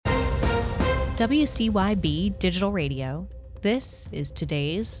WCYB Digital Radio, this is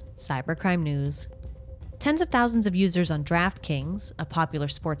today's Cybercrime News. Tens of thousands of users on DraftKings, a popular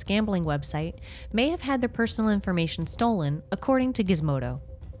sports gambling website, may have had their personal information stolen, according to Gizmodo.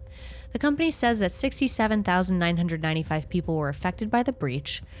 The company says that 67,995 people were affected by the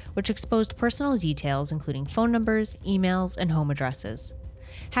breach, which exposed personal details including phone numbers, emails, and home addresses.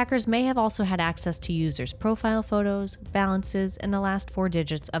 Hackers may have also had access to users' profile photos, balances, and the last 4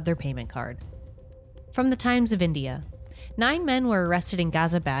 digits of their payment card. From the Times of India, 9 men were arrested in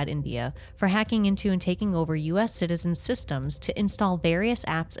Ghaziabad, India, for hacking into and taking over U.S. citizens' systems to install various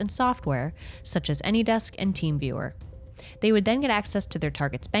apps and software, such as AnyDesk and TeamViewer. They would then get access to their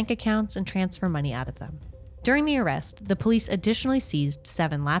targets' bank accounts and transfer money out of them. During the arrest, the police additionally seized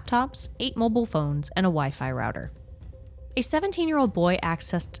 7 laptops, 8 mobile phones, and a Wi-Fi router. A 17-year-old boy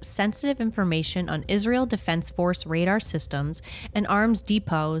accessed sensitive information on Israel Defense Force radar systems and arms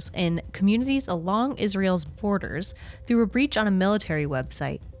depots in communities along Israel's borders through a breach on a military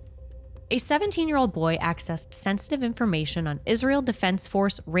website. A 17-year-old boy accessed sensitive information on Israel Defense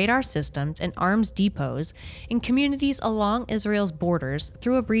Force radar systems and arms depots in communities along Israel's borders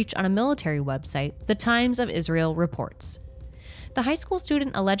through a breach on a military website, The Times of Israel reports. The high school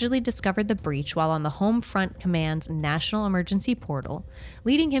student allegedly discovered the breach while on the Home Front Command's National Emergency Portal,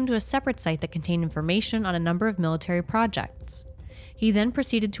 leading him to a separate site that contained information on a number of military projects. He then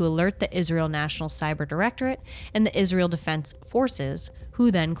proceeded to alert the Israel National Cyber Directorate and the Israel Defense Forces,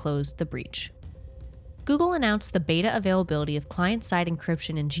 who then closed the breach. Google announced the beta availability of client-side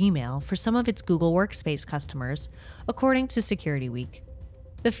encryption in Gmail for some of its Google Workspace customers, according to Security Week.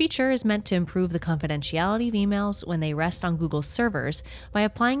 The feature is meant to improve the confidentiality of emails when they rest on Google's servers by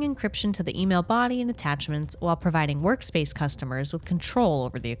applying encryption to the email body and attachments while providing Workspace customers with control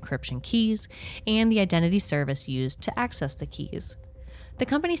over the encryption keys and the identity service used to access the keys. The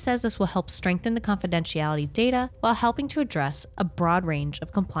company says this will help strengthen the confidentiality of data while helping to address a broad range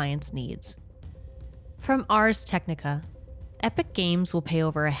of compliance needs. From Ars Technica, Epic Games will pay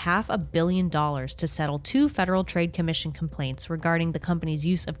over $500 million to settle 2 Federal Trade Commission complaints regarding the company's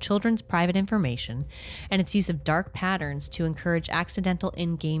use of children's private information and its use of dark patterns to encourage accidental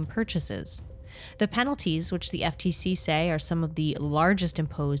in-game purchases. The penalties, which the FTC say are some of the largest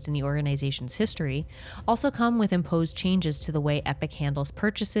imposed in the organization's history, also come with imposed changes to the way Epic handles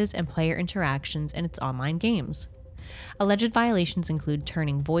purchases and player interactions in its online games. Alleged violations include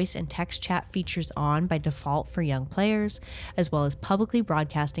turning voice and text chat features on by default for young players, as well as publicly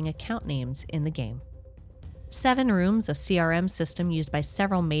broadcasting account names in the game. 7Rooms, a CRM system used by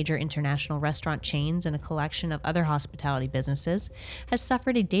several major international restaurant chains and a collection of other hospitality businesses, has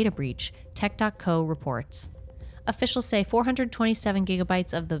suffered a data breach, Tech.co reports. Officials say 427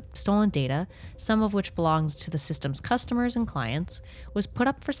 gigabytes of the stolen data, some of which belongs to the system's customers and clients, was put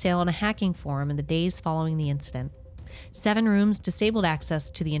up for sale on a hacking forum in the days following the incident. 7Rooms disabled access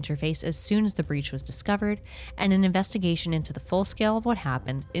to the interface as soon as the breach was discovered, and an investigation into the full scale of what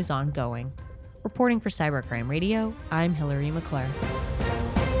happened is ongoing. Reporting for Cybercrime Radio, I'm Hillary McClure.